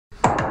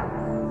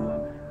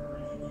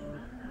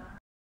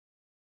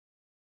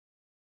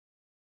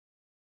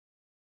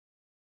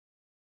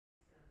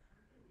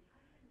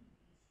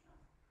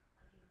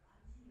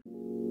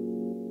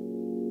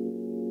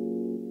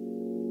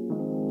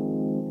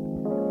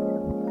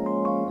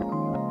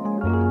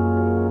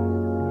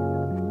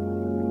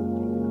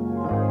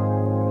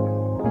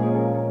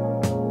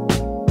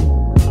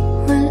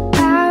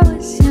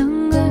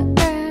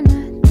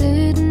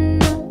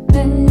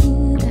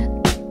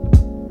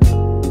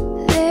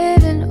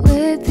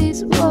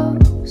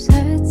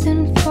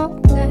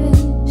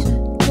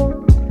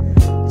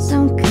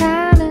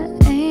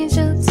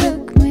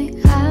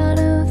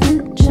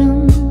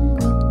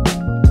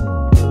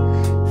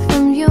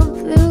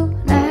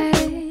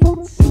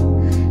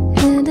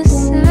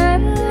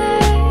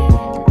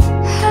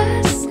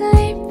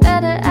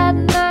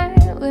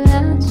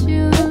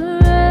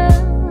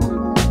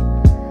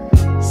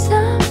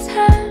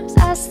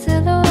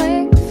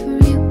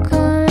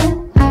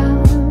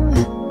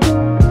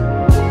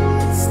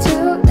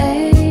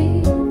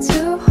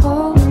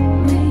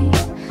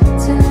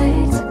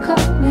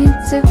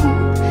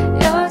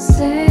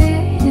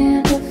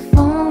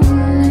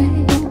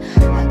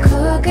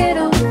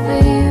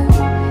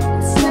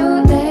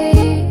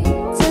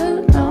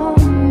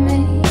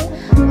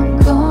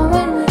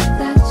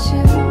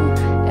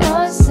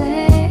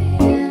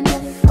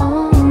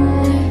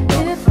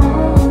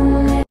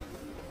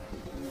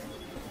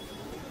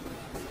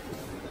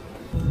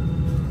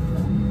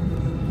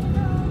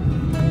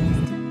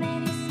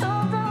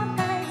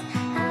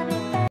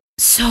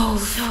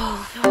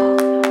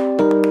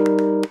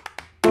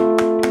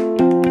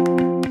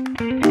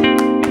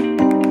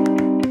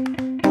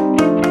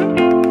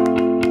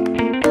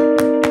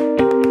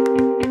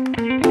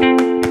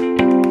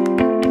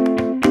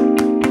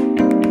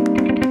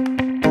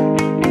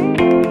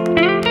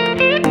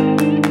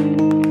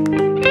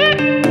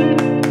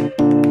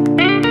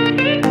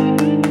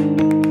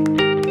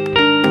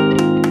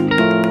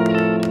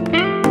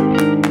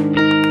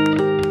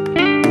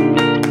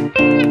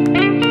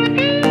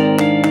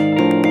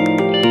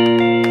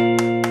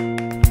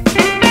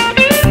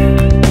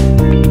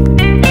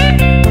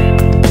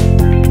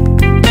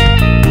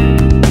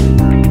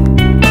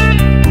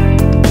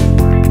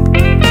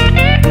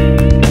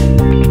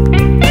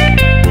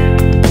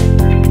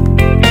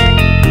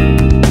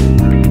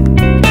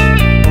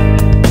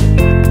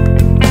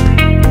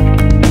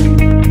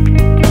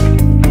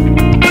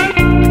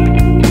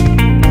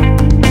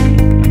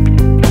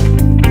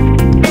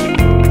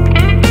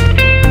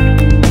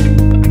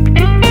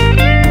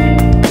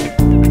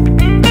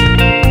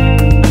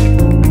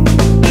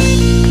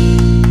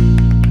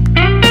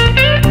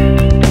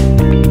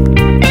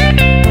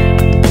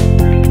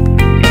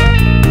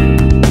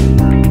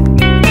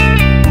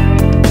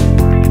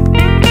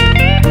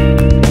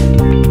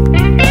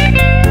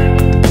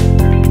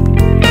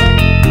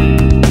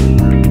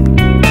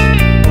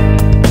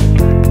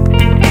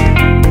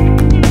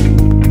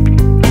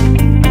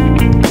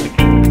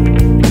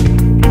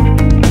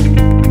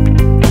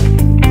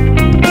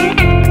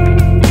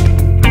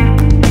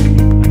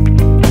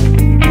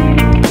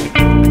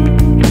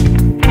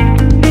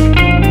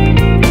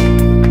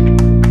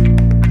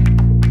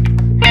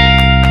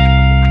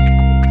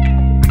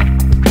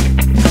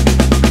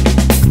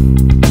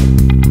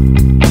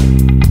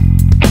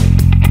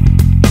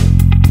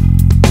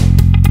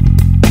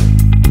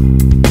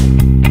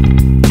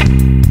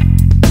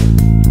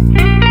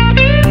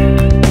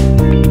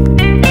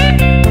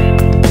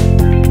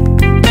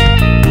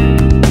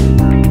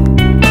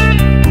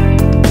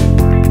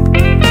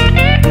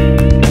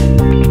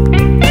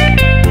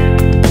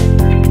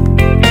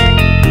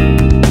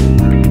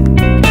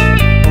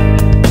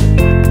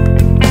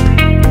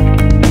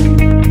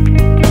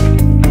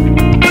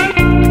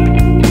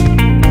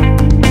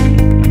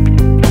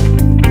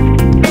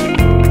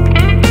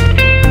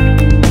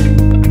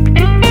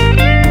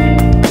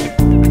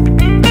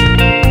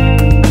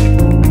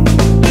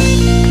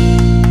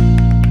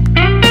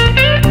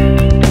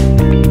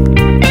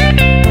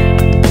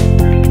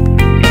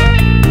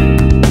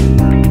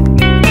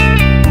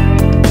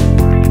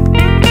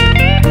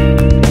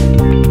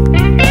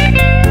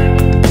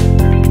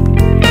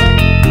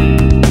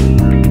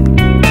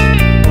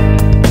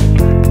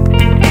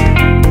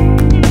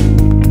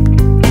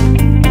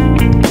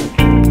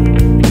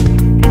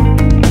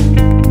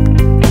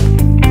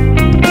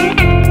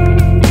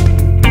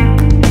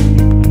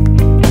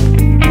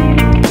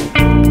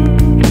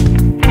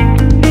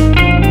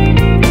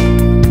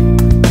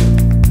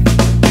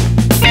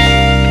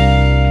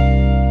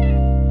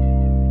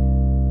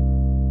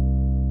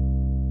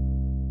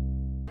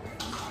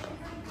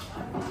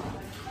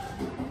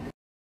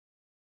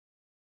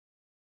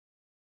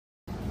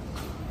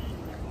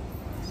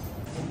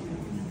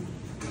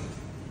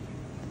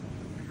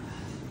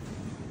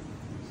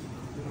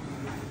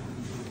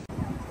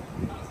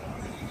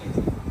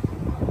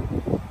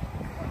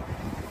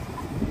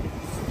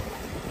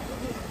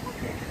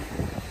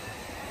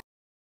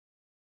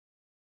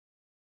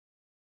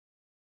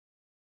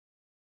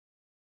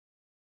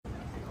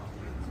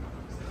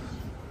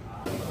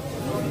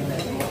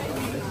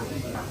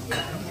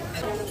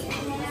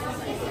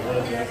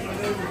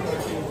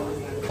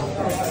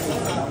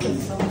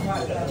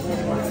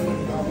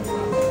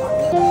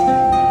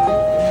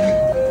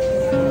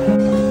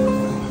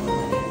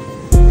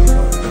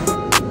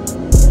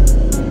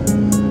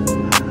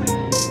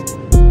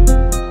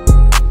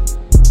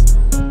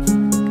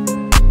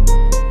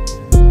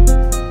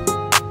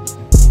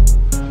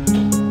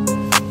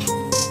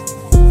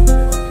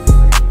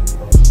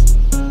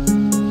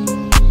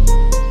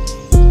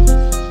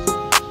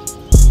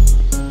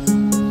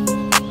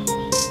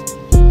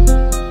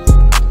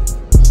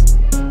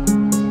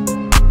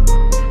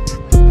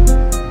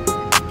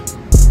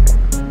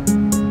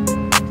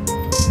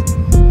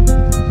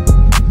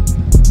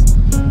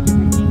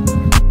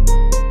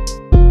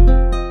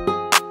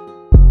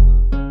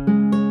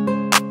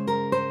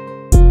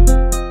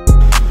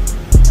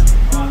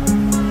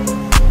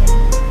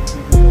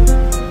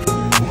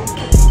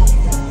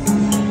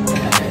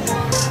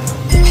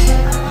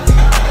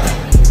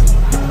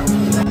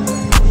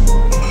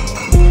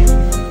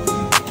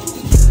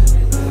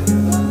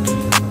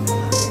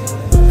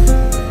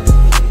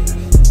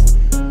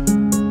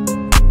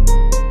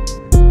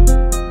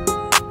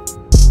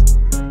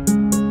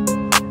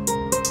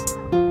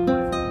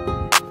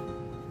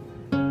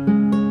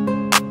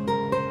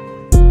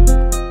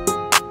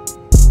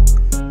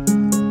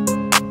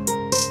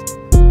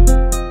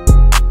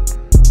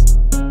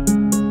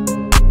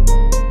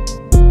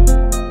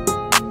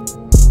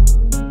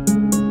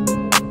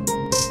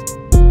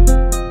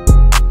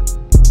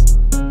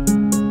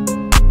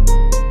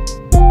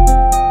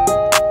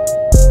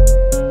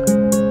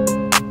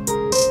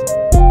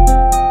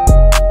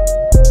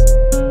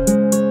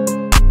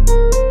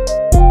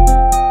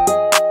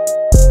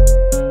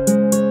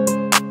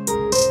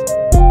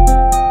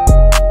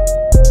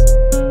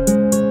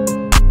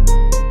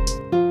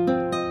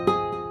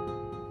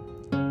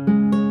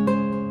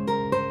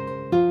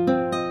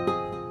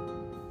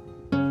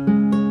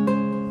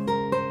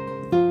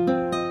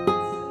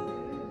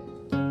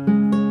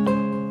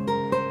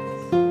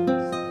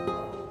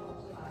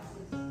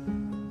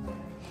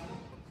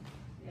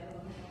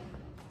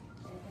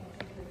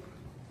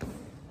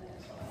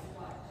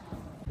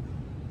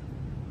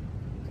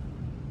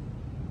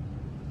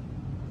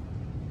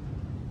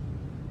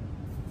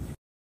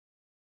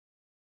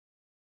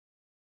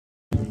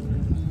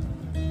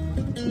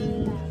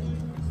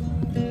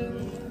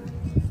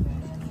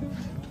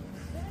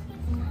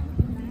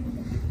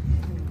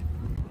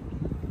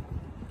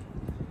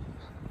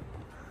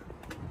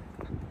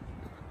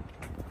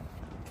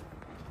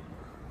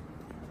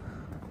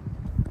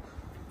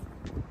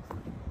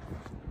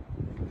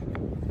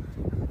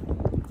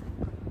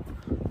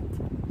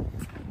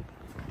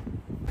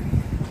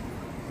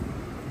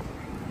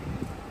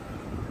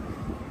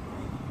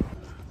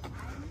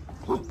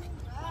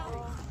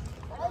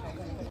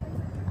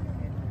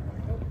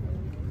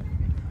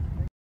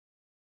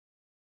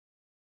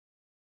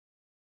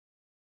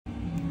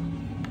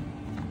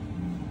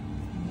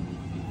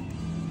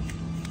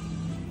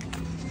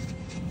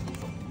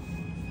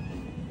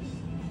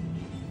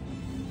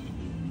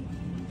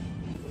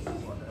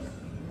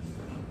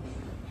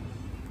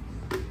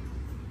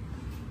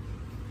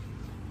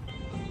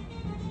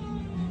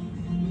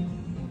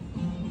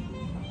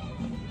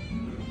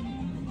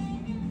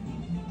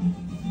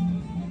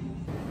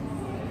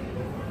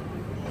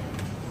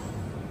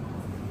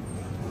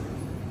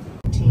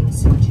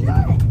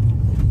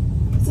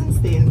Since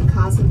then,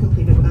 cars have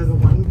completed over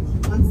one.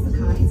 Once the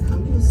car has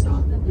come to a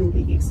stop, you'll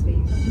be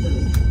expeded to the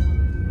left.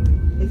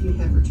 If you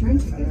have return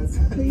tickets,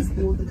 please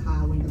board the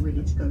car when you're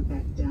ready to go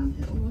back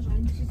downhill.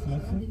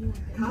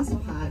 Cars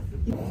apart.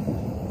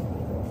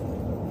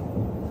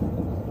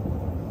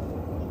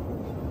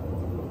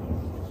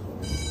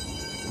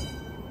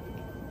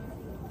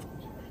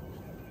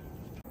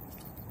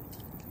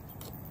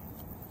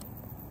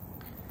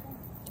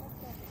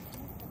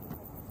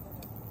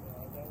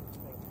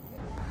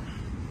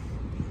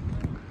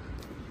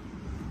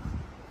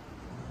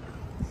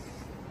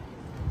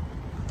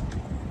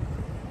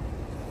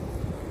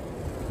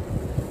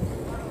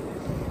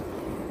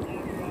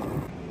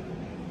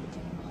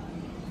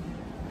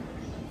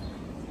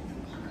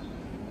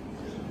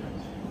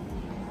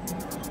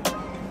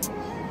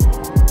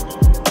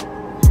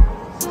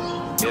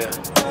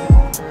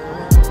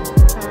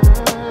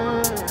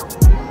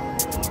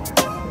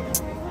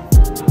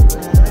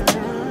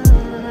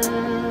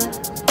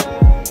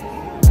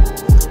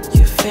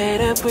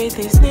 With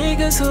these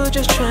niggas who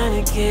just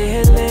tryna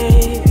get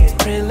laid.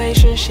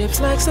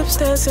 Relationships like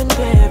substance and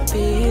debt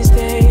these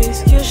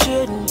days. You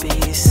shouldn't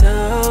be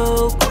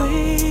so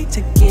quick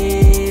to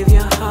give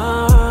your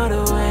heart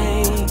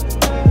away.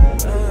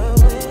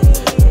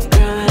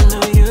 Girl, I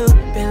know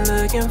you've been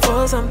looking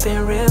for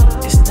something real.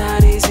 It's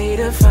not easy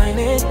to find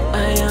it.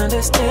 I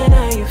understand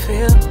how you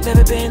feel.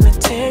 Never been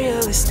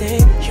materialistic.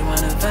 You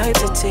wanna vibe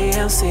to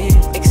TLC,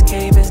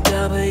 escape as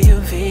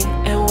WV,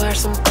 and watch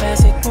some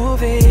classic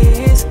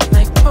movies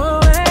like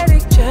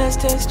poetic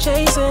justice,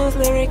 Jason's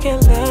lyric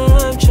and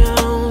Love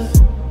Jones.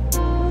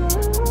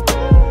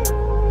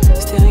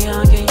 Still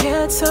young and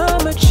yet so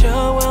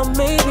mature. Well,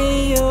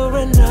 maybe you're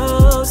an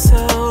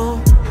also,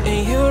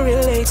 and you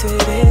relate to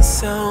this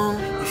song.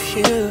 If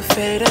you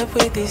fed up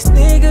with these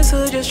niggas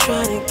who just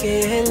tryna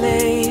get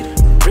laid.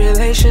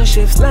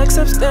 Relationships like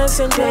substance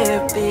and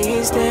debt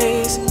these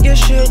days. You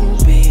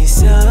shouldn't be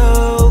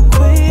so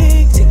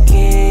quick to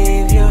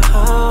give your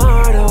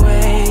heart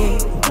away.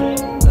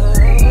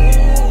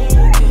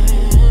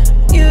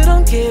 You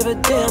don't give a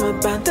damn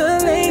about the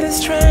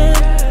latest trend.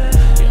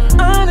 You're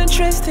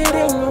uninterested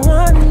in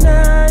one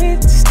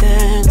night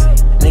stands.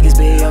 Niggas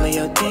be all in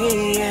your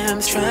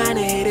DMs trying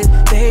to hit it.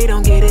 They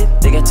don't get it.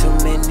 They got too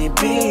many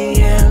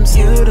BMs.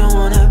 You don't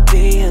wanna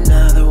be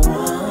another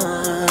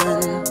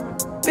one.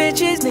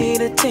 Bitches need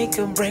to take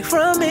a break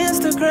from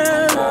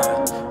Instagram.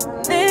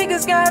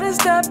 Niggas gotta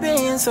stop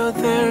being so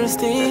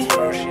thirsty.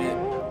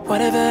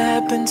 Whatever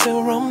happened to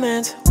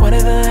romance?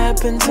 Whatever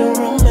happened to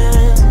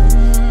romance?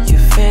 You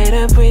fed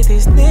up with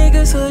these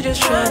niggas who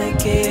just tryna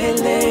get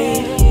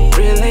laid.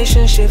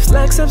 Relationships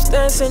like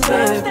substance and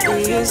debt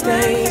these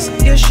days.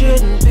 You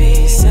shouldn't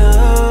be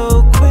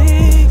so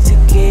quick to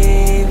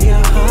give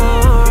your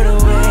heart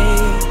away.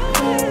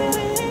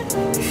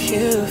 If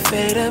you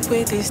fed up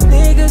with these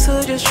niggas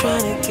who just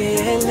tryna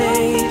get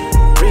laid.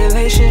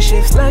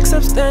 Relationships like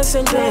substance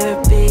and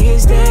debt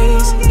these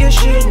days. You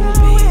shouldn't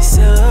be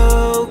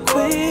so